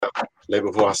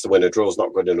Liverpool has to win. A draw's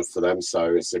not good enough for them,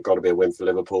 so it's got to be a win for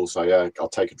Liverpool. So yeah, I'll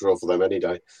take a draw for them any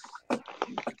day.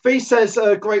 Fee says,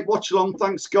 great watch along.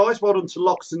 Thanks, guys. Well done to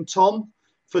Lox and Tom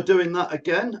for doing that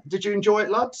again. Did you enjoy it,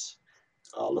 lads?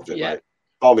 I loved it, mate.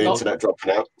 Oh, the internet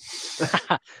dropping out.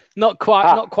 Not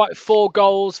quite 4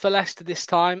 goals for Leicester this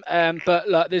time. But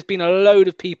look, there's been a load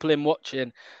of people in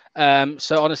watching.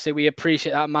 So honestly, we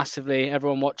appreciate that massively.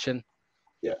 Everyone watching.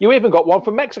 Yeah. You even got one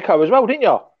from Mexico as well, didn't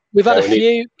you? We've had a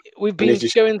few. We've been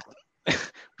going.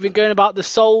 We've been going about the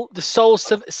soul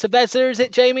Cerveza. Is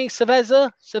it Jamie Cerveza?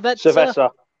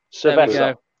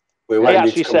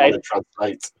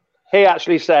 He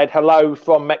actually said hello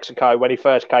from Mexico when he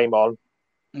first came on.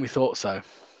 We thought so.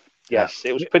 Yes,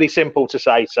 it was pretty simple to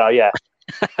say. So yeah.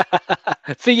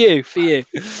 For you. For me,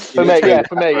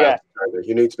 yeah.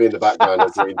 You need to be in the background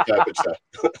as the interpreter.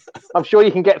 I'm sure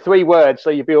you can get 3 words,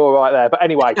 so you'll be all right there. But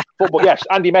anyway, football. Yes,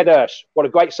 Andy Medhurst. What a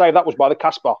great save that was by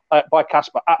Casper.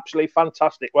 Absolutely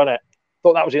fantastic, wasn't it?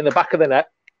 Thought that was in the back of the net.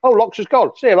 Oh, Lox has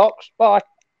gone. See you, Lox. Bye.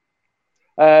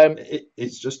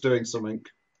 It's just doing something.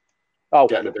 Oh,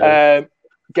 getting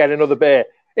another beer.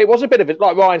 It was a bit of it,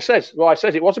 like Ryan says.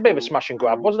 It was a bit of a smash and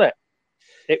grab, wasn't it?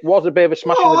 It was a bit of a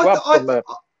smash and grab.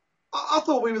 I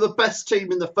thought we were the best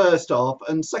team in the first half,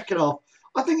 and second half,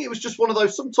 I think it was just one of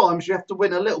those. Sometimes you have to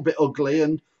win a little bit ugly,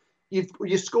 and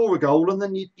you score a goal, and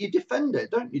then you defend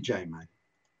it, don't you, Jamie?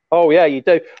 Oh yeah, you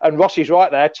do. And Rossi's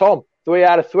right there, Tom. 3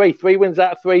 out of 3, 3 wins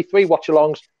out of 3, 3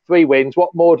 watch-alongs, 3 wins.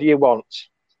 What more do you want?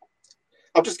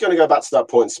 I'm just going to go back to that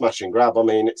point, smash and grab. I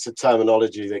mean, it's a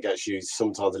terminology that gets used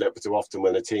sometimes a little bit too often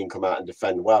when a team come out and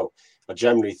defend well. I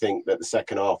generally think that the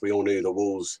second half, we all knew the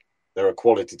Wolves, they're a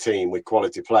quality team with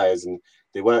quality players, and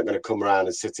they weren't going to come around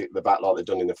and sit at the back like they'd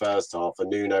done in the first half, and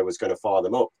Nuno was going to fire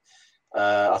them up.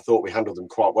 I thought we handled them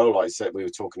quite well. Like I said, we were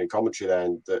talking in commentary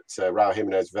then that Raul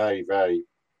Jimenez very, very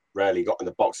rarely got in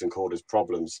the box and caused us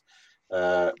problems,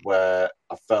 where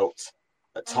I felt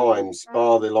at times,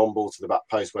 bar the long ball to the back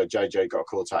post where JJ got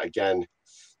caught out again,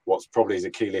 what's probably his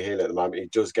Achilles heel at the moment, he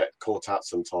does get caught out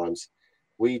sometimes.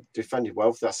 We defended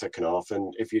well for that second half,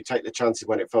 and if you take the chances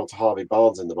when it fell to Harvey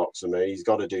Barnes in the box for me, he's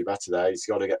got to do better there. He's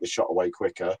got to get the shot away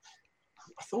quicker.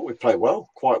 I thought we played well,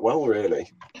 quite well,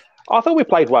 really. I thought we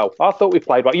played well.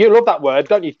 You love that word,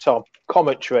 don't you, Tom?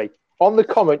 Commentary. On the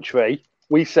commentary,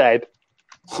 we said...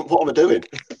 What am I doing?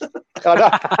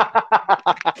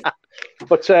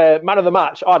 But man of the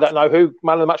match, I don't know who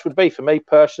man of the match would be for me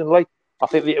personally. I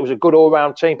think that it was a good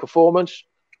all-round team performance.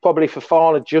 Probably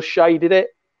Fofana just shaded it.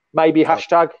 Maybe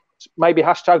hashtag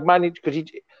managed, because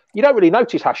you don't really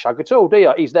notice hashtag at all, do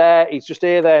you? He's there, he's just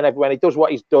here, there, and everywhere. And he does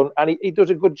what he's done, and he does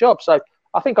a good job. So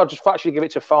I think I'll just actually give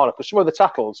it to Fofana, because some of the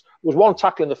tackles, there was 1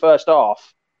 tackle in the first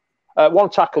half, 1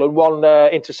 tackle and 1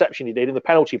 interception he did in the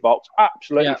penalty box.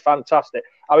 Absolutely fantastic.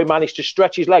 How he managed to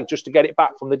stretch his leg just to get it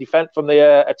back from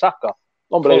the attacker.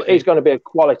 Unbelievable. He's going to be a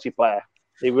quality player.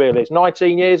 He really is.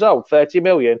 19 years old, 30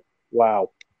 million.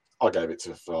 Wow. I gave it to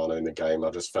Fofana in the game.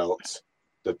 I just felt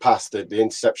the pass, the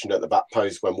interception at the back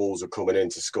post when Wolves were coming in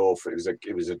to score for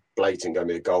it was a blatant going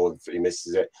to be a goal if he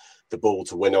misses it. The ball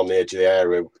to win on the edge of the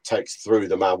area, takes through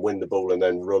the man, win the ball, and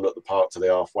then run up the park to the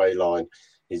halfway line.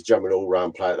 He's generally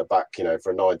all-round player at the back. You know,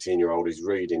 for a 19-year-old, his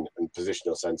reading and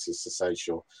positional sense is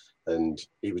sensational. And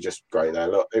he was just great there.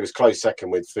 Look, it was close second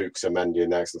with Fuchs and Mendy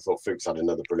in there, because I thought Fuchs had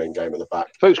another brilliant game at the back.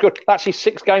 Fuchs good. That's his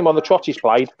 6th game on the trot he's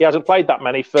played. He hasn't played that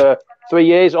many for 3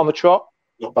 years on the trot.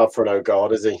 Not bad for an old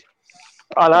guard, is he?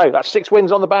 I know. That's 6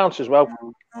 wins on the bounce as well.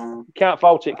 You can't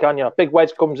fault it, can you? Big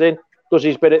Wes comes in, does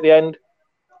his bit at the end,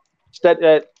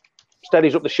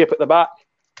 steadies up the ship at the back.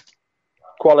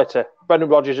 Quality. Brendan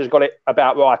Rodgers has got it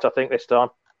about right, I think, this time.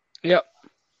 Yep.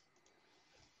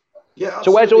 Yeah. Absolutely.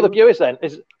 So where's all the viewers then?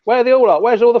 Where are they all at?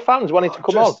 Where's all the fans wanting to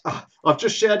come on? I've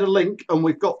just shared a link, and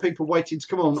we've got people waiting to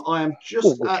come on. I am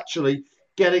just actually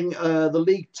getting the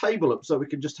league table up, so we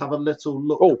can just have a little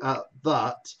look at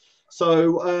that.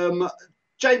 So,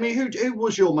 Jamie, who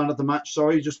was your man of the match?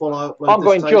 Sorry, just while I upload I'm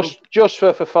going table. just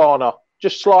for Fofana,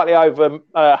 just slightly over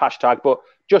hashtag, but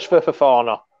just for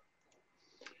Fofana.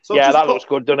 So yeah, that looks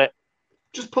good, doesn't it?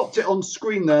 Just popped it on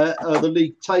screen there, the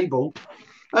league table.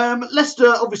 Leicester,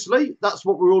 obviously, that's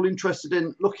what we're all interested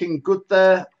in. Looking good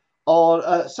there.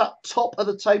 Are sat top of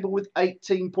the table with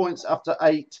 18 points after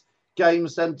 8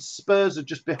 games. Then Spurs are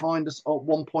just behind us,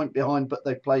 1 point behind, but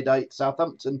they played 8.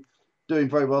 Southampton doing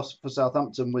very well for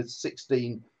Southampton with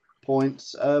 16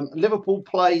 points. Liverpool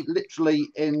play literally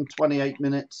in 28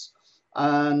 minutes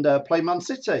and play Man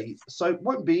City. So it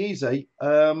won't be easy.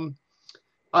 And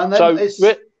then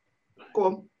go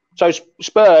on. So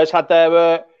Spurs had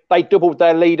their they doubled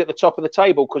their lead at the top of the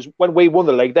table, because when we won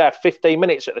the league, they had 15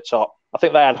 minutes at the top. I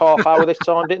think they had half hour this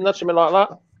time, didn't they? Something like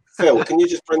that. Phil, can you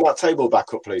just bring that table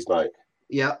back up, please, mate?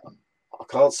 Yeah. I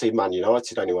can't see Man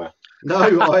United anywhere. No,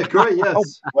 I agree,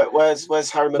 yes. Where's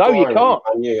Harry Maguire? No, you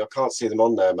can't. I can't see them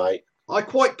on there, mate. I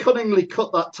quite cunningly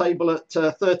cut that table at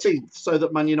 13th so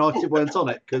that Man United weren't on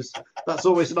it, because that's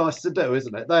always nice to do,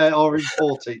 isn't it? They are in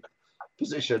 14th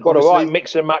position. What Obviously, a right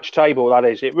mix and match table that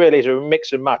is. It really is a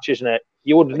mix and match, isn't it?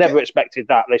 You would have never expected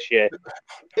that this year.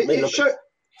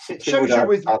 It shows you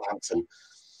with Southampton.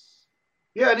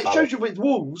 Yeah, and it shows you with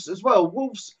Wolves as well.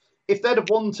 Wolves, if they'd have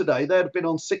won today, they'd have been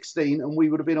on 16 and we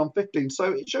would have been on 15.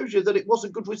 So it shows you that it was a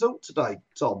good result today,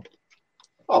 Tom.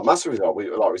 Oh, massive result.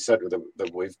 Like we said,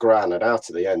 we've grounded out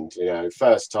at the end.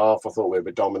 First half, I thought we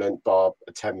were dominant, bar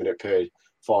a 10-minute period,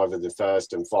 5 at the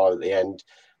first and 5 at the end.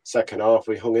 Second half,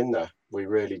 we hung in there. We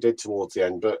really did towards the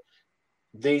end. But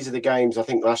these are the games, I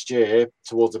think last year,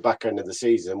 towards the back end of the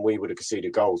season, we would have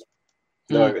conceded goals.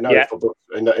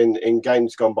 In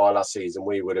games gone by last season,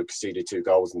 we would have conceded 2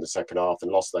 goals in the second half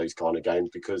and lost those kind of games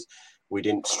because we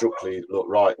didn't structurally look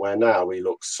right, where now we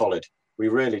look solid. We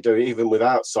really do. Even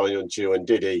without Soyuncu and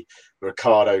Didi,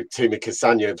 Ricardo, Tumi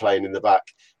Castagne playing in the back,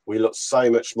 we look so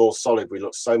much more solid. We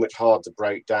look so much hard to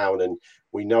break down, and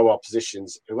we know our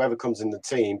positions. Whoever comes in the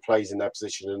team plays in their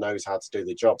position and knows how to do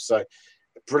the job. So,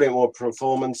 brilliant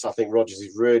performance. I think Rodgers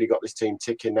has really got this team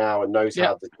ticking now and knows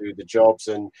how to do the jobs.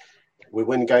 And we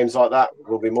win games like that,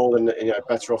 we'll be more than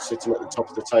better off sitting at the top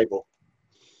of the table.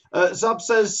 Zab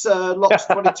says Locks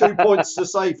 22 points to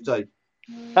safety.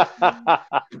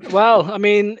 Well, I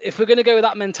mean, if we're going to go with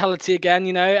that mentality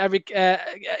again, every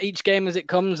each game as it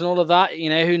comes and all of that,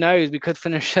 who knows? We could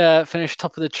finish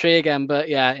top of the tree again. But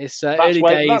yeah, it's early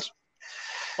days.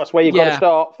 That's where you've got to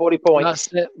start. 40 points.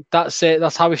 That's it.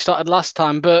 That's how we started last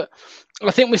time. But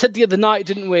I think we said the other night,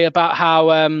 didn't we, about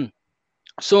how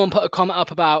someone put a comment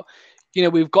up about,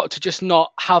 we've got to just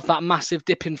not have that massive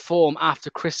dip in form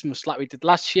after Christmas like we did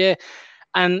last year.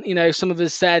 And, some of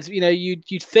us said,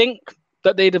 you'd think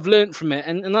that they'd have learned from it.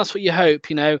 And that's what you hope,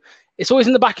 It's always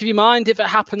in the back of your mind. If it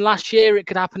happened last year, it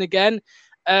could happen again.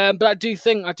 But I do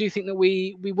think that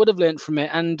we would have learned from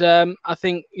it. And I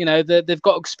think, they've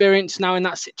got experience now in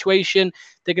that situation.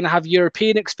 They're going to have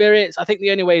European experience. I think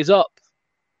the only way is up.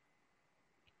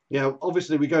 Yeah,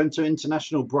 obviously we go into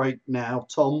international break now,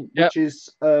 Tom, which is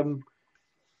a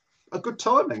good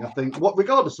timing, I think.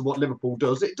 Regardless of what Liverpool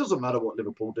does, it doesn't matter what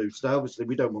Liverpool do today. Obviously,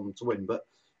 we don't want them to win, but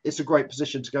it's a great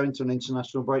position to go into an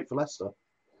international break for Leicester.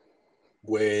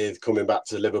 With coming back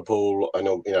to Liverpool,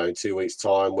 in 2 weeks'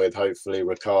 time, with hopefully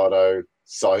Ricardo,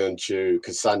 Soyuncu,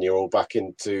 Castagne all back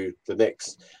into the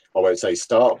mix. I won't say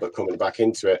start, but coming back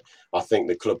into it, I think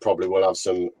the club probably will have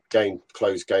some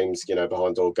close games,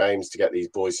 behind all games to get these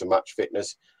boys some match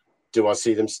fitness. Do I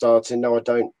see them starting? No, I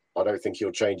don't. I don't think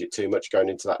he'll change it too much going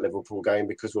into that Liverpool game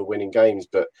because we're winning games.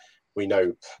 But we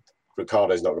know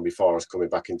Ricardo's not going to be far as coming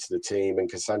back into the team,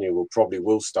 and Castagne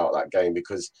will start that game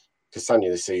because Castagne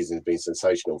this season has been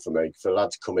sensational for me. For a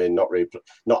lad to come in, not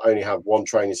only have one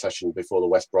training session before the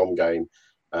West Brom game,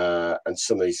 and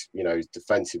some of these,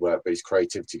 defensive work, but his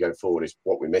creativity going forward is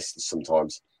what we miss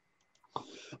sometimes.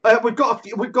 We've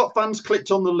got fans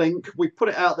clicked on the link. We've put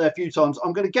it out there a few times.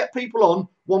 I'm going to get people on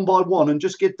one by one and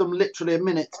just give them literally a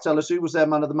minute to tell us who was their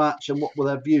man of the match and what were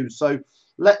their views. So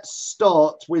let's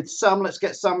start with Sam. Let's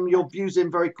get Sam your views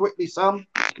in very quickly. Sam,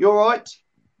 you all right?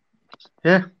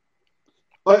 Yeah.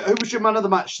 Who was your man of the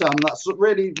match, Sam? That's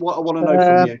really what I want to know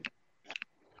from you.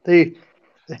 The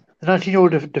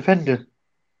 19-year-old defender.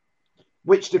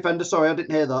 Which defender? Sorry, I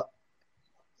didn't hear that.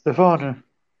 Fofana.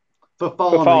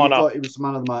 Fofana. You thought he was the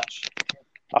man of the match.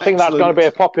 I think that's going to be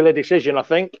a popular decision, I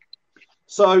think.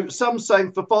 So Sam's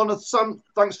saying Fofana. Sam,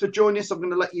 thanks for joining us. I'm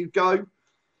going to let you go.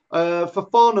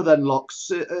 Fofana then, Locks.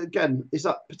 Again, is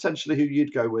that potentially who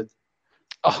you'd go with?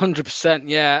 100%,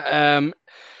 yeah.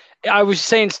 I was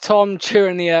saying to Tom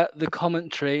during the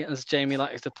commentary, as Jamie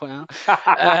likes to point out.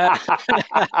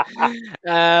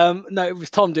 No, it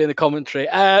was Tom doing the commentary.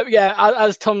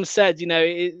 As Tom said,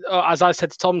 as I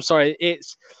said to Tom, sorry,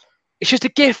 it's just a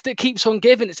gift that keeps on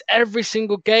giving. It's every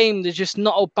single game. There's just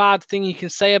not a bad thing you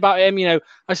can say about him.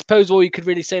 I suppose all you could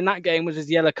really say in that game was his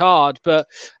yellow card, but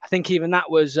I think even that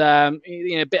was a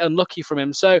bit unlucky from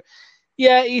him. So,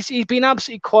 yeah, he's been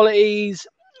absolutely quality. He's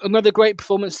another great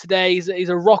performance today. He's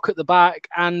a rock at the back,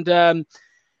 and as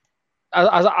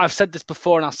I've said this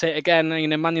before, and I'll say it again.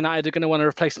 Man United are going to want to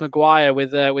replace Maguire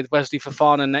with Wesley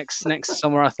Fofana next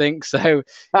summer, I think. So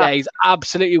yeah, he's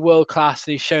absolutely world class,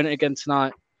 and he's shown it again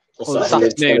tonight. Or this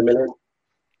afternoon.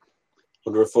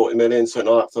 140 million,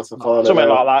 something like that for Fofana. Something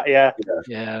like that, yeah.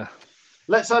 Yeah.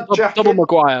 Let's add Jack. Double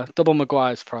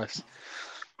Maguire's price.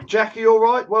 Jack, are you all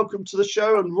right? Welcome to the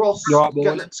show. And Ross, Right,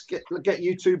 boys. let's get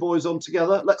you two boys on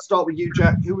together. Let's start with you,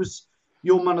 Jack. Who was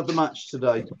your man of the match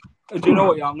today? Do you know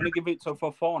what? Yeah, I'm going to give it to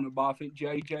Fofana, but I think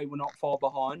JJ were not far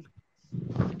behind.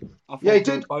 I thought Yeah, he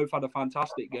did. Both had a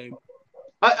fantastic game.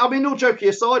 I mean, all joking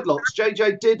aside, Locks,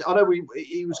 JJ did. I know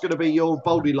he was going to be your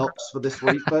Boldy Locks for this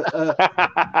week, but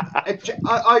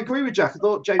I agree with Jack. I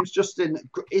thought James Justin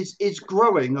is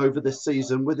growing over this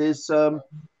season with his.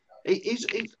 He's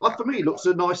for me, he looks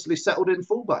a nicely settled in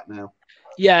fullback now.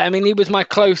 Yeah, I mean, he was my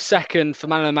close second for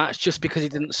man of the match just because he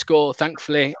didn't score,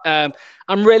 thankfully. I'm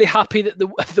really happy that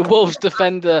the Wolves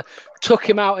defender took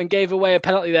him out and gave away a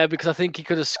penalty there because I think he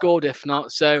could have scored if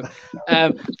not. So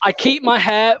I keep my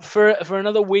hair for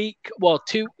another week. Well,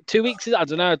 two weeks. I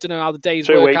don't know how the days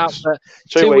work out. But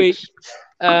 2 weeks.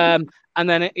 And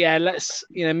then let's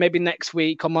maybe next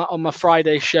week on my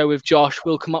Friday show with Josh,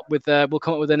 we'll come up with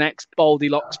the next Baldy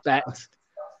Locks bet.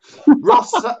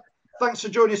 Ross, thanks for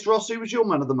joining us, Ross. Who was your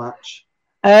man of the match?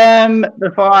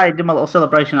 Before I do my little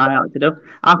celebration I like to do,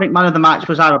 I think man of the match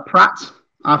was either Pratt.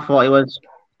 I thought it was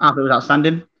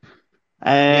outstanding.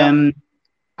 And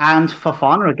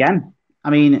Fofana again. I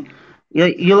mean,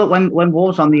 you look when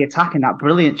Wolves on the attack in that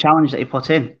brilliant challenge that he put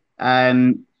in.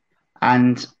 And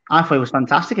I thought it was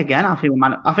fantastic again. I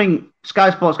think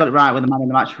Sky Sports got it right with the man of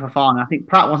the match for Fofana. I think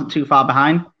Pratt wasn't too far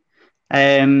behind.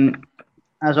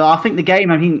 As well, I think the game,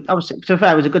 I mean, obviously, to be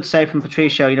fair, it was a good save from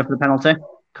Patricio, for the penalty.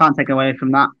 Can't take away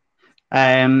from that.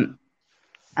 And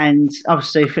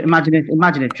obviously, imagine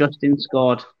if Justin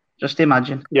scored. Just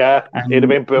imagine. Yeah, it'd have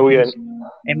been brilliant.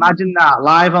 Imagine that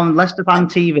live on Leicester Fan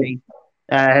TV,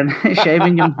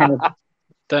 shaving your head.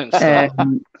 Don't stop.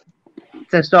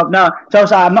 To stop. No, so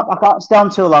I can't stay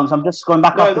on too long, so I'm just going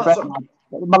back off the break.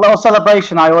 My little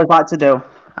celebration I always like to do.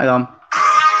 Hang on.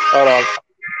 Hold on.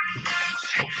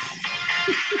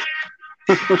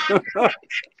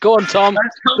 Go on, Tom.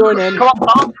 Join in. Come on,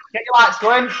 Tom. Get your lights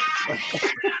going.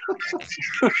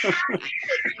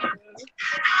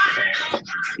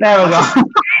 There we go.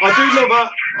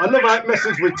 I love how it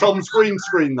messes with Tom's green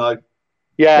screen, though.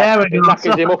 Yeah, it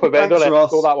jackets him up a bit, doesn't it?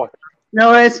 Ross. Go that way.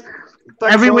 No worries.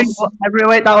 Thanks, Every Ross.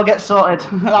 week that'll get sorted.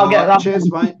 I'll get that. Cheers,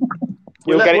 mate.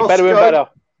 You'll We'll get let it Ross better and go. better.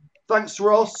 Thanks,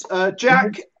 Ross.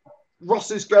 Jack,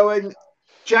 Ross is going.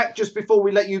 Jack, just before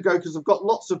we let you go, because I've got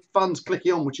lots of fans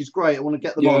clicking on, which is great. I want to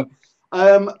get them on.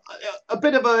 A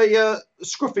bit of a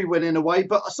scruffy win in a way,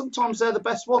 but sometimes they're the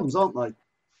best ones, aren't they?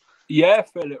 Yeah,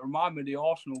 Phil, it reminded me of the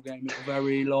Arsenal game. It was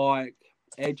very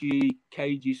edgy,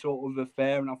 cagey sort of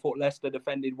affair, and I thought Leicester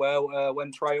defended well.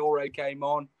 When Traore came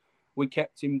on, we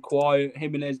kept him quiet.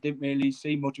 Jimenez didn't really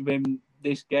see much of him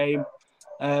this game.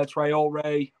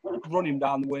 Traore, run him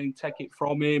down the wing, take it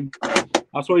from him.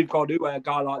 That's what you've got to do with a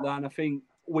guy like that, and I think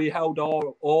we held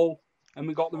our all, and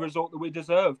we got the result that we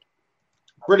deserved.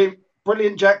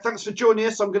 Brilliant, Jack. Thanks for joining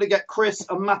us. I'm going to get Chris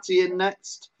and Matty in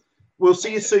next. We'll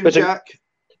see you soon, Jack.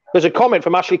 There's a comment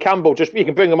from Ashley Campbell. Just you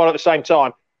can bring them on at the same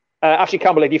time. Ashley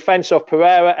Campbell, a defence of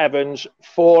Pereira, Evans,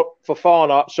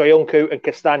 Fofana, Soyuncu, and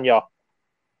Castagna.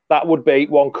 That would be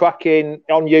one cracking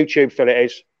on YouTube, Phil. It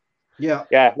is. Yeah.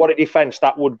 Yeah. What a defence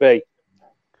that would be.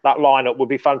 That lineup would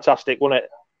be fantastic, wouldn't it?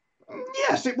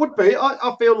 Yes, it would be.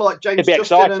 I feel like James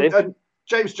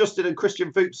Justin and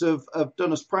Christian Fuchs have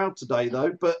done us proud today,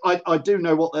 though. But I do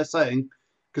know what they're saying.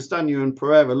 Castagna and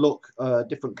Pereira look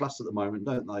different class at the moment,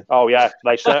 don't they? Oh yeah,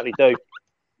 they certainly do.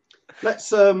 Let's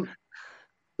get.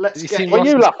 What are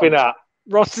you laughing at?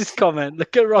 Ross's comment.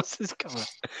 Look at Ross's comment.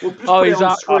 We'll he's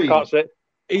up. I can't see.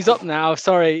 He's up now.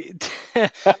 Sorry.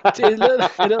 It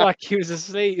looked like he was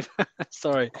asleep.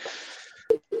 Sorry.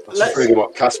 Let's bring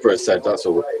what Casper has said. That's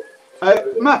all.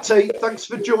 Matty, thanks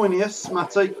for joining us,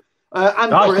 Matty.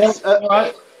 And Chris.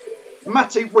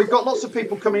 Matty, we've got lots of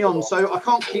people coming on, so I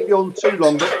can't keep you on too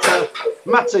long. But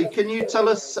Matty, can you tell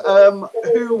us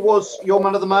who was your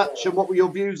man of the match and what were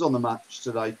your views on the match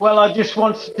today? Well, I just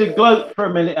wanted to gloat for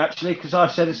a minute, actually, because I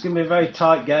said it's going to be a very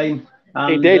tight game.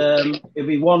 And, he did. It'd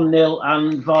be 1-0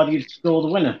 and Vardy would score the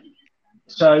winner.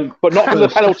 So, but not from the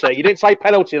penalty. You didn't say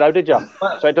penalty, though, did you?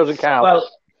 So it doesn't count. Well,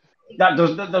 that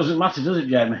doesn't matter, does it,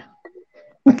 Jamie?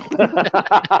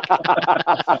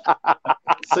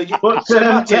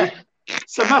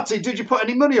 So, Matty, did you put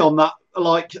any money on that,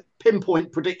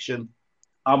 pinpoint prediction?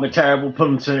 I'm a terrible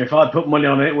punter. If I put money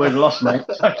on it, we'd have lost, mate.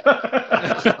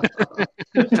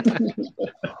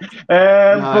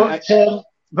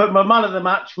 But my man of the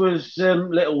match was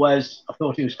Little Wes. I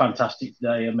thought he was fantastic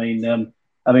today. I mean,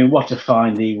 what a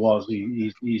find he was.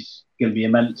 He's going to be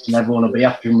immense, and everyone will be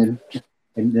after him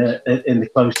in the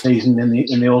close season in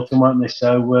the autumn, won't they?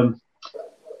 So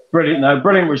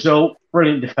brilliant result.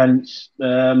 brilliant defence,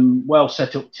 well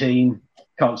set up team.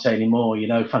 Can't say any more.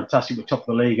 Fantastic. We're top of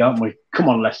the league, aren't we? Come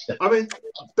on, Leicester. I mean,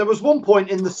 there was one point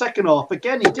in the second half.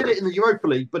 Again, he did it in the Europa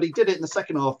League, but he did it in the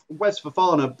second half. Wes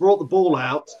Fofana brought the ball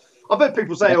out. I've heard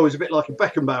people say, he's a bit like a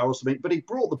Beckenbauer or something, but he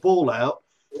brought the ball out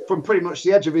from pretty much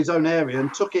the edge of his own area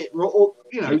and took it,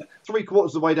 3/4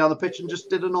 of the way down the pitch and just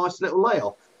did a nice little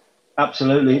layoff.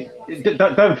 Absolutely.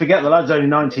 Don't forget the lad's only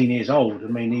 19 years old. I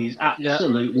mean, he's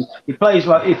absolutely. He plays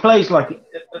like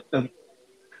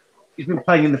he's been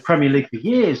playing in the Premier League for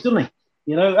years, doesn't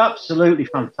he? Absolutely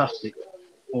fantastic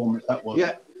performance that was.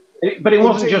 Yeah. But it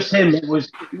wasn't just him. It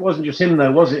wasn't just him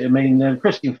though, was it? I mean,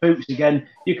 Christian Fuchs again.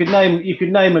 You could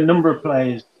name a number of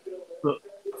players, but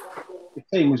the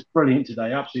team was brilliant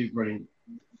today. Absolutely brilliant.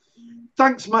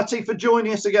 Thanks, Matty, for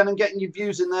joining us again and getting your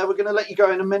views in there. We're going to let you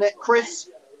go in a minute, Chris.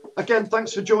 Again,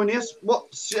 thanks for joining us.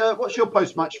 What's your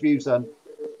post-match views then?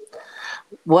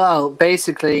 Well,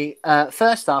 basically,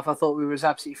 first half I thought we was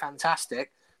absolutely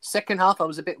fantastic. Second half I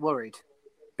was a bit worried,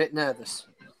 a bit nervous.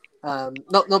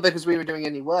 Not because we were doing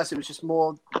any worse. It was just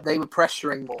more they were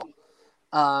pressuring more.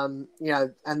 And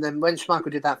then when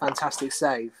Schmeichel did that fantastic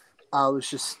save, I was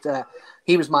just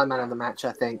he was my man of the match.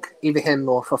 I think either him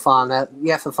or Fofana.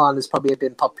 Yeah, Fofana's probably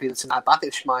been popular tonight, but I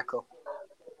think Schmeichel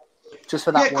just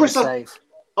for that one save.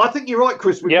 I think you're right,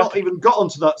 Chris. We've not even got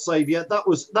onto that save yet. That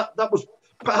was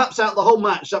perhaps out of the whole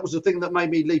match. That was the thing that made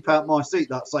me leap out my seat.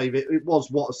 That save. It was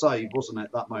what a save, wasn't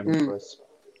it? That moment, Chris.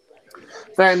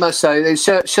 Very much so. It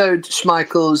showed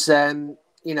Schmeichel's,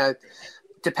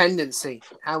 dependency.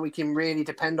 How we can really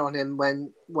depend on him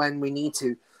when we need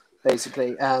to,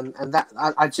 basically. And that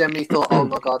I generally thought, oh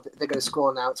my God, they're going to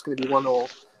score now. It's going to be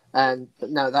 1-1. But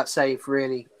no, that save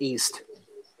really eased.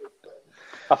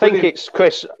 I think it's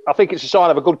Chris. I think it's a sign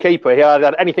of a good keeper. He had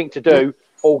anything to do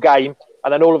all game,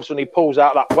 and then all of a sudden he pulls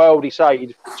out that worldy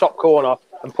save, top corner,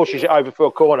 and pushes it over for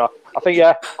a corner. I think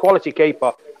quality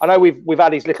keeper. I know we've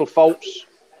had his little faults.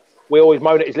 We always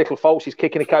moan at his little faults. He's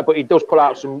kicking a but he does pull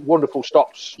out some wonderful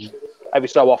stops every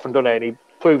so often, doesn't he? And he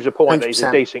proves a point 100%. That he's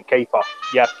a decent keeper.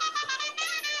 Yeah.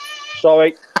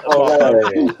 Sorry.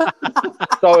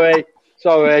 Sorry.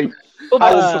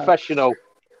 I was professional.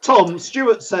 Tom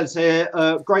Stewart says here,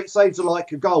 great saves are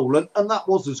like a goal, and that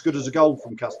was as good as a goal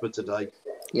from Kasper today.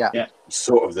 Yeah.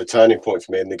 Sort of the turning point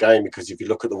for me in the game, because if you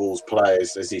look at the Wolves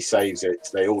players as he saves it,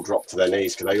 they all drop to their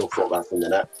knees because they all thought that from the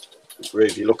net.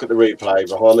 If you look at the replay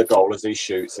behind the goal as he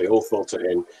shoots, they all thought it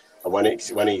in, and when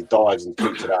he dives and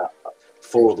keeps it out,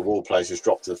 4 of the Wolves players just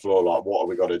dropped to the floor like, what have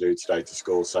we got to do today to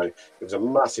score? So it was a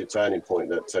massive turning point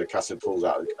that Kasper pulls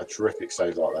out a terrific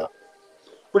save like that.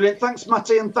 Brilliant. Thanks,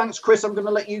 Matty, and thanks, Chris. I'm going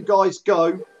to let you guys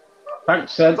go.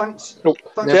 Thanks, Ed. Thanks. See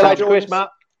you later, Chris, Matt.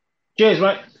 Cheers,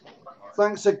 mate.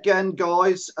 Thanks again,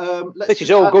 guys. This is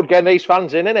all good getting these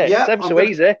fans in, isn't it? Yeah, it's ever so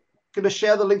easy. Going to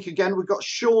share the link again. We've got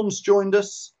Sean's joined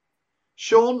us.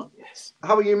 Sean,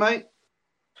 how are you, mate?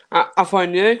 I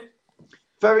find you.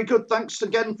 Very good. Thanks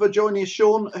again for joining us,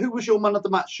 Sean. Who was your man of the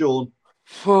match, Sean?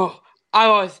 Oh, I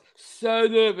was so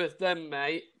nervous then,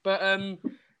 mate. But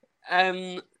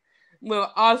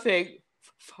well, I think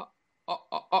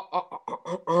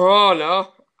Rana,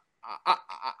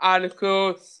 and of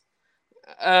course,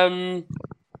 what's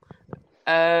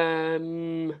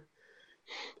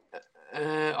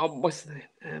the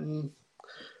name?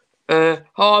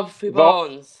 Harvey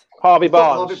Barnes. Harvey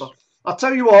Barnes. I'll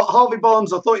tell you what, Harvey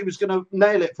Barnes, I thought he was going to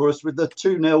nail it for us with the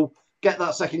 2-0, get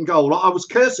that second goal. I was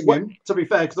cursing him, to be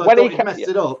fair, because I thought he messed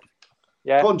it up.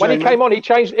 Yeah, when he came on, he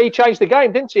changed the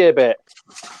game, didn't he, a bit?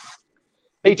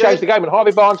 He changed the game, and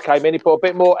Harvey Barnes came in. He put a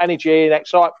bit more energy and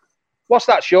excitement. What's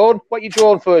that, Sean? What are you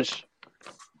drawing for us?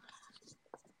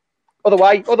 Other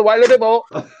way, a little bit more.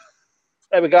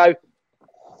 There we go.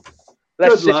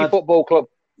 Leicester City Football Club.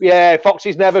 Yeah,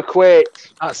 Foxes never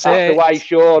quit. That's the way,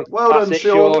 Sean. Well done,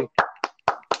 Sean.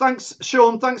 Thanks,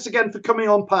 Sean. Thanks again for coming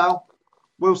on, pal.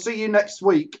 We'll see you next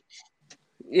week.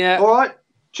 Yeah. All right.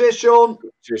 Cheers, Sean.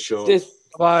 Cheers, Sean. Cheers.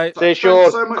 Bye. Cheers,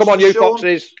 Sean. So come on, you Sean.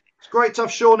 Foxes. It's great to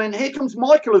have Sean in. Here comes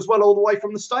Michael as well, all the way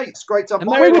from the States. Great to have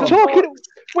Michael.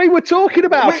 We were talking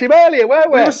about him earlier,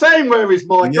 weren't we? We were saying, where is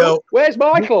Michael? Yo, where's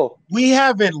Michael? We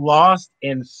haven't lost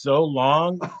in so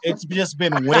long. It's just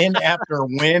been win after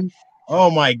win.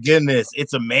 Oh my goodness,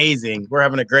 it's amazing. We're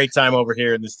having a great time over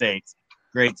here in the States.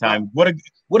 Great time. What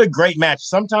a great match.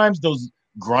 Sometimes those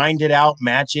grinded out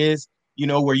matches,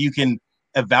 where you can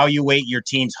evaluate your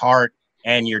team's heart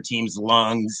and your team's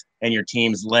lungs and your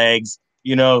team's legs.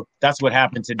 That's what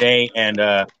happened today.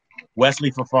 And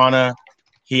Wesley Fofana,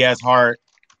 he has heart.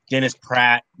 Dennis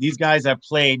Pratt. These guys have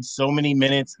played so many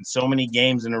minutes and so many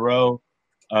games in a row.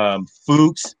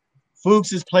 Fuchs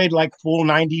has played like full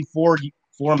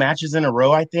 4 matches in a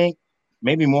row, I think,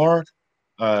 maybe more.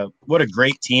 What a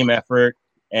great team effort.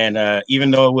 And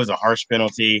even though it was a harsh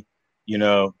penalty,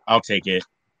 I'll take it.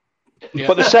 Yeah.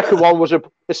 But the second one was a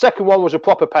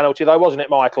proper penalty, though, wasn't it,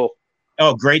 Michael?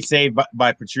 Oh, great save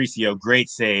by Patricio. Great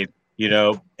save,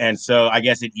 And so I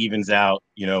guess it evens out,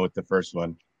 with the first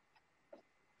one.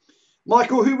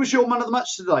 Michael, who was your man of the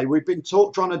match today? We've been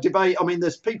trying to debate. I mean,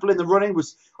 there's people in the running.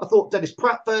 I thought Dennis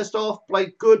Pratt first half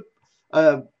played good.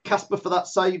 Casper for that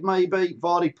save, maybe.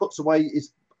 Vardy puts away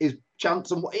his chance,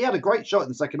 and he had a great shot in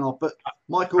the second half. But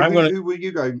Michael, who were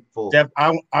you going for?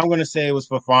 I'm going to say it was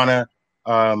Fofana.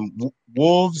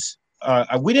 Wolves.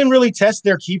 We didn't really test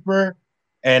their keeper,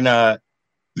 and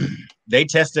they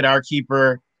tested our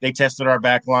keeper. They tested our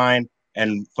back line,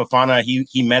 and Fofana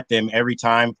he met them every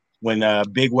time. When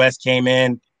Big West came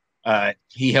in,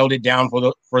 he held it down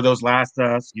for those last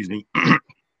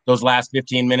those last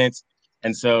 15 minutes.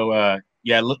 And so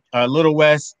Little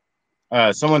West.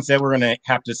 Someone said we're gonna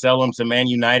have to sell him to Man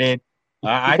United.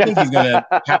 I think he's gonna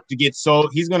have to get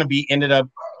sold. He's gonna be ended up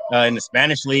in the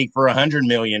Spanish league for $100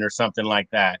 million or something like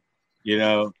that.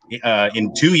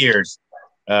 In 2 years,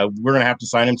 we're gonna have to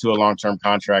sign him to a long-term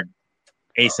contract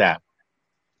ASAP.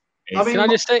 I mean, can I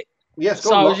just say? Yes,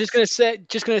 so I was just going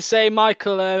to say,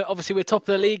 Michael. Obviously, we're top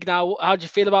of the league now. How do you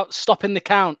feel about stopping the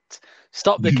count?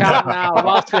 Stop the count now.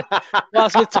 Whilst we're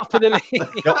top of the league.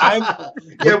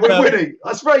 We're winning.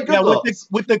 That's very good. Yeah,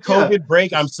 with the COVID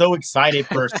break, I'm so excited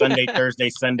for Sunday, Thursday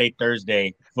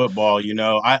football.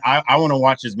 I want to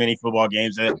watch as many football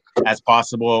games as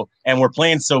possible, and we're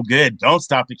playing so good. Don't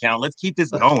stop the count. Let's keep this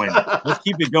going. Let's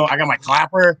keep it going. I got my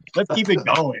clapper. Let's keep it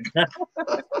going.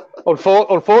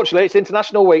 Unfortunately, it's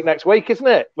international week next week, isn't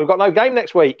it? We've got no game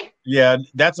next week. Yeah,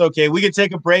 that's okay. We could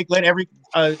take a break.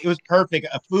 It was perfect.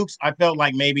 Fuchs, I felt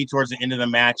like maybe towards the end of the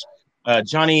match,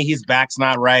 Johnny, his back's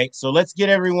not right. So let's get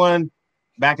everyone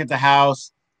back at the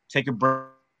house, take a break,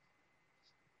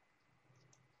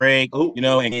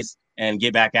 and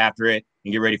get back after it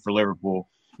and get ready for Liverpool.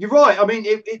 You're right. I mean,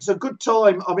 it's a good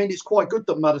time. I mean, it's quite good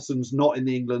that Maddison's not in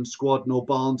the England squad nor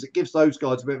Barnes. It gives those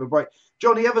guys a bit of a break.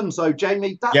 Johnny Evans, though,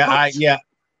 Jamie. Go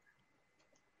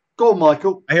on,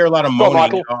 Michael. I hear a lot of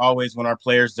moaning always when our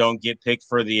players don't get picked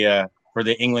for the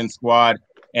England squad,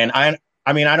 and I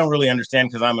don't really understand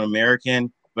because I'm an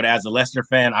American. But as a Leicester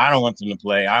fan, I don't want them to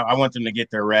play. I want them to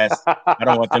get their rest. I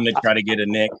don't want them to try to get a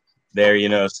nick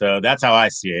there, So that's how I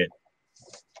see it.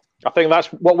 I think that's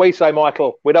what we say,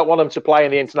 Michael. We don't want them to play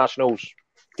in the internationals.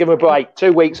 Give them a break.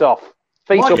 2 weeks off.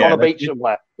 Feet up on a beach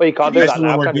somewhere. Well, you can't do that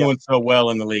now, when we're doing so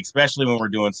well in the league. Especially when we're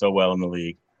doing so well in the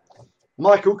league.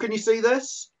 Michael, can you see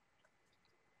this?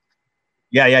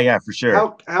 Yeah, for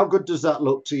sure. How good does that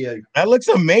look to you? That looks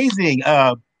amazing.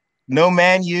 No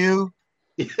Man U,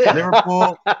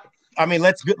 Liverpool. I mean,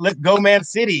 let's go Man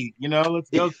City. Let's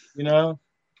go.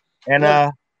 And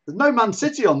there's no Man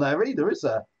City on there either, is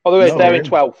there? Oh, there is. They're in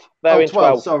 12th. They're in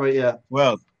 12th. Sorry, yeah.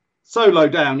 Well, so low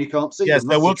down you can't see. Yes,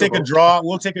 so we'll take a draw.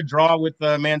 We'll take a draw with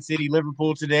Man City,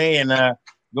 Liverpool today, and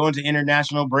go into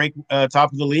international break,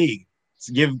 top of the league.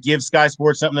 So give Sky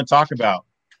Sports something to talk about.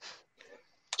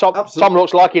 Tom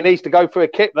looks like he needs to go for a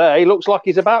kick there. He looks like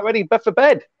he's about ready for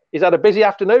bed. He's had a busy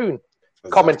afternoon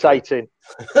commentating.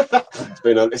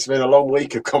 It's been a long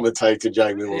week of commentating,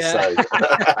 Jamie will say.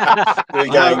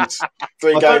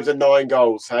 3 games and 9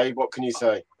 goals. Hey, what can you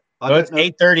say? So it's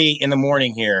 8:30 in the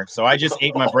morning here, so I just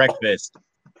ate my breakfast.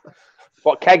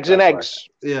 What, kegs and eggs?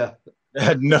 Yeah.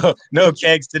 No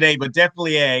kegs today, but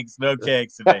definitely eggs. No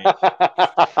kegs today.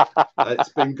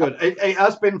 It's been good. It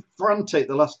has been frantic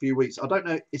the last few weeks. I don't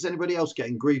know. Is anybody else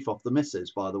getting grief off the missus,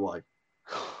 by the way?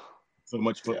 So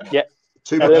much football. Yeah.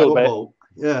 Too much football.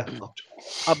 Yeah.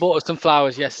 I bought us some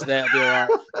flowers yesterday. It'll be all right.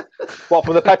 What,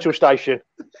 from the petrol station?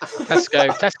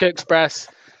 Tesco Express.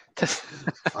 That's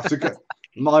a good.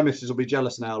 My missus will be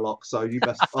jealous now, Locke. So I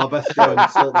best go and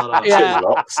sort that out. Yeah.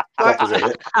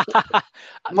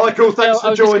 Michael, thanks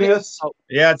for joining us.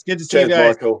 Yeah, it's good to see you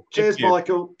guys. Michael. Cheers,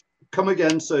 Michael. Come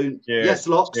again soon. Cheers. Yes,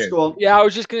 Locke. Go on. Yeah, I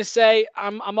was just going to say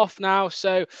I'm off now.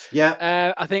 So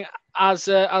yeah, I think as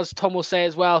Tom will say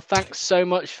as well, thanks so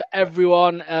much for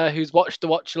everyone who's watched the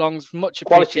watch-alongs. Much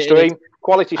appreciated.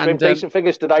 Quality stream. Decent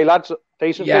figures today, lads.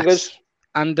 Decent figures.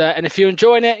 And if you're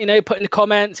enjoying it, put in the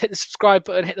comments, hit the subscribe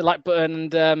button, hit the like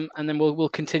button, and then we'll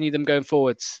continue them going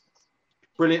forwards.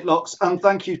 Brilliant, Locks, and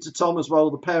thank you to Tom as well,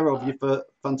 the pair of you, for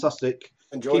fantastic.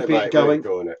 Enjoying keeping it going.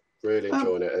 Really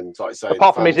enjoying it, and like I say,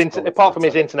 apart from his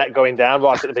internet going down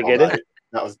right at the beginning,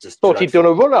 that was just thought he'd done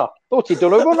a runner.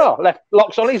 Left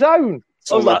Locks on his own.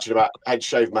 Someone mentioned about I'd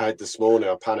shaved my head this morning.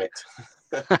 I panicked.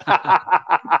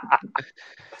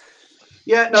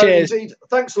 Yeah, no, Cheers. indeed.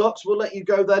 Thanks, Lux. We'll let you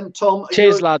go then, Tom.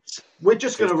 Cheers, lads. We're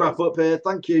just going to wrap up here.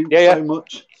 Thank you Yeah, so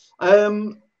much.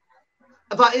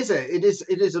 That is it. It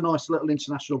is a nice little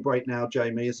international break now,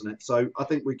 Jamie, isn't it? So I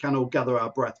think we can all gather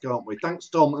our breath, can't we? Thanks,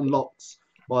 Tom and Lux,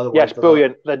 by the way. Yes,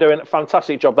 brilliant. They're doing a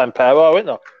fantastic job, then, pair, aren't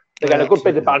they? They're getting a good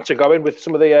bit of banter going with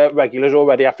some of the regulars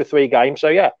already after 3 games. So,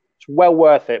 yeah, it's well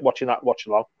worth it watching that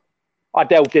watch-along. I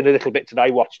delved in a little bit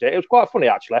today, watched it. It was quite funny,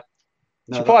 actually.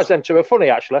 Surprised them two are funny,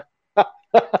 actually.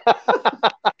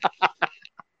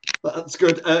 That's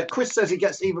good. Chris says he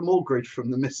gets even more grief from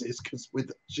the missus because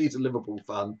she's a Liverpool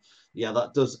fan. Yeah,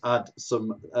 that does add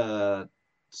some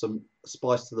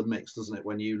spice to the mix, doesn't it,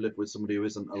 when you live with somebody who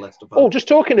isn't a Leicester fan? Oh, just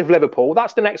talking of Liverpool,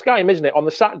 that's the next game, isn't it, on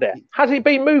the Saturday? Has it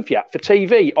been moved yet for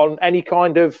TV on any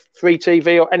kind of free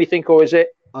TV or anything, or is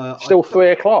it still 3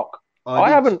 o'clock? I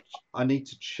haven't. I need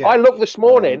to check. I looked this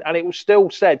morning and it was still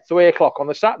said 3 o'clock on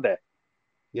the Saturday.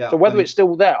 Yeah. So whether it's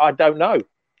still there, I don't know.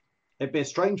 It'd be a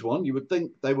strange one. You would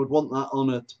think they would want that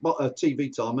on a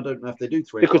TV time. I don't know if they do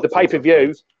 3 because o'clock.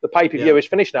 the pay-per-view is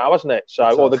finished now, hasn't it?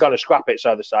 So, or they're going to scrap it,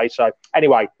 so they say. So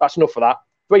anyway, that's enough for that.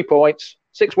 3 points,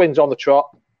 6 wins on the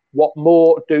trot. What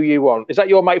more do you want? Is that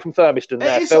your mate from Thermiston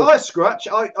there, Phil? I Scratch.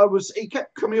 He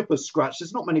kept coming up as Scratch.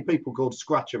 There's not many people called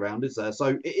Scratch around, is there?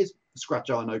 So it is Scratch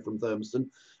I know from Thermiston.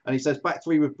 And he says, back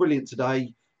 3 were brilliant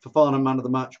today. Fofana, man of the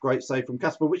match. Great save from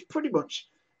Casper, which pretty much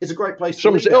is a great place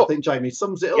to leave it, I think, Jamie.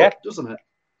 Sums it up, doesn't it?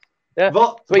 Yeah,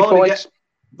 3 points.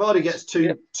 Vardy gets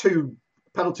two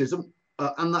penalties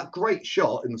and that great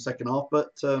shot in the second half, but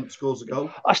scores a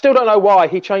goal. I still don't know why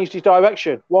he changed his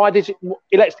direction. Why does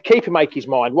he lets the keeper make his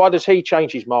mind? Why does he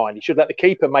change his mind? He should let the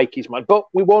keeper make his mind. But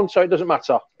we won, so it doesn't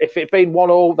matter. If it'd been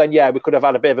 1-1, then yeah, we could have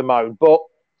had a bit of a moan. But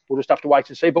we'll just have to wait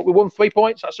and see. But we won 3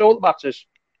 points. That's all that matters.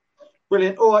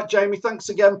 Brilliant. All right, Jamie. Thanks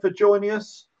again for joining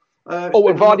us. And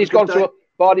Vardy's gone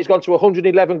to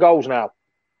 111 goals now.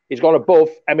 He's gone above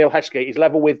Emil Heskey. He's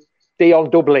level with Dion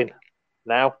Dublin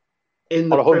now in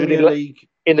the Premier League.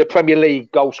 In the Premier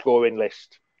League goal scoring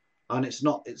list. And it's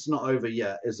not over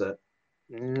yet, is it?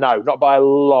 No, not by a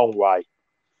long way.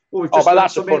 Well, but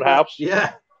that's a fun house.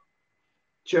 Yeah.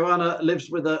 Joanna lives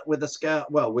with a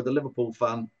scout. Well, with a Liverpool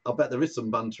fan. I bet there is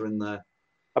some banter in there.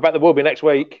 I bet there will be next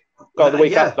week. The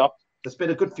week after. There's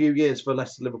been a good few years for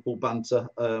Leicester Liverpool banter,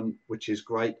 which is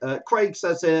great. Craig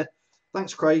says here.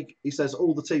 Thanks, Craig. He says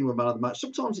all the team were man of the match.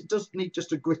 Sometimes it does need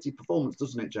just a gritty performance,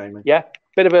 doesn't it, Jamie? Yeah,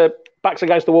 bit of a backs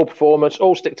against the wall performance.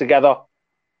 All stick together.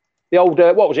 The old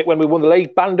what was it when we won the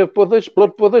league? Band of brothers,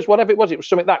 blood brothers, whatever it was. It was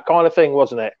something that kind of thing,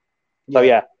 wasn't it? So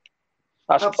yeah,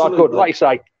 that's good. Like you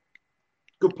say,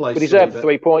 good place. We deserved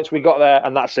 3 points. We got there,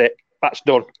 and that's it. That's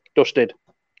done. Dusted.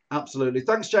 Absolutely.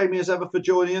 Thanks, Jamie, as ever, for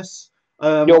joining us.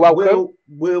 You're welcome.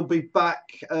 We'll be back.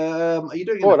 Are you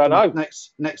doing it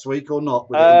next week or not?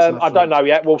 I don't know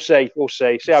yet. We'll see.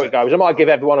 See how it goes. I might give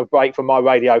everyone a break from my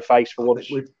radio face for once.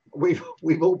 We've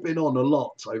all been on a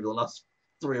lot over the last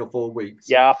 3 or 4 weeks.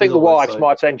 Yeah, I think the wives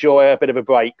might enjoy a bit of a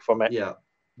break from it. Yeah,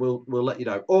 we'll let you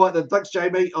know. All right then. Thanks,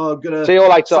 Jamie. I'm gonna see you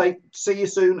later. See you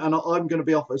soon, and I'm going to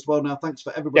be off as well now. Thanks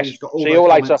for everybody who's got all their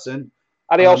comments in.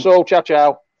 Adios, all. Ciao,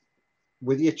 ciao.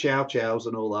 With your chows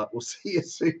and all that. We'll see you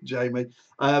soon, Jamie.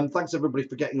 Thanks, everybody,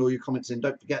 for getting all your comments in.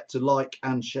 Don't forget to like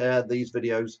and share these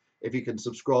videos. If you can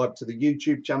subscribe to the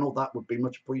YouTube channel, that would be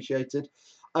much appreciated.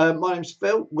 My name's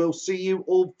Phil. We'll see you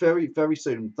all very, very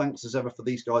soon. Thanks, as ever, for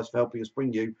these guys for helping us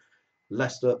bring you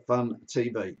Leicester Fan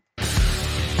TV.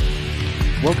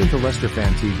 Welcome to Leicester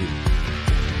Fan TV.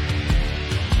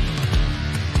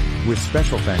 With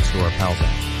special thanks to our pals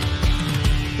at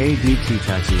ADT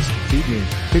Taxis, Feed Me,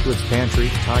 Piglet's Pantry,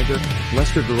 Tiger,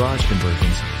 Leicester Garage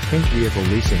Conversions, Pink Vehicle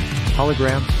Leasing,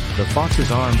 Hologram, The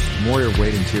Fox's Arms, Moyer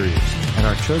Wade Interiors, and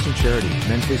our chosen charity,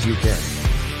 Memphis UK.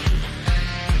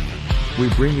 We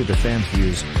bring you the fans'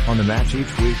 views on the match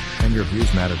each week, and your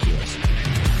views matter to us.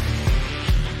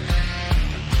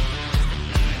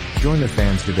 Join the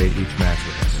fans debate each match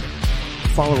with us.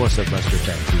 Follow us at Leicester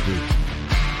Fan TV.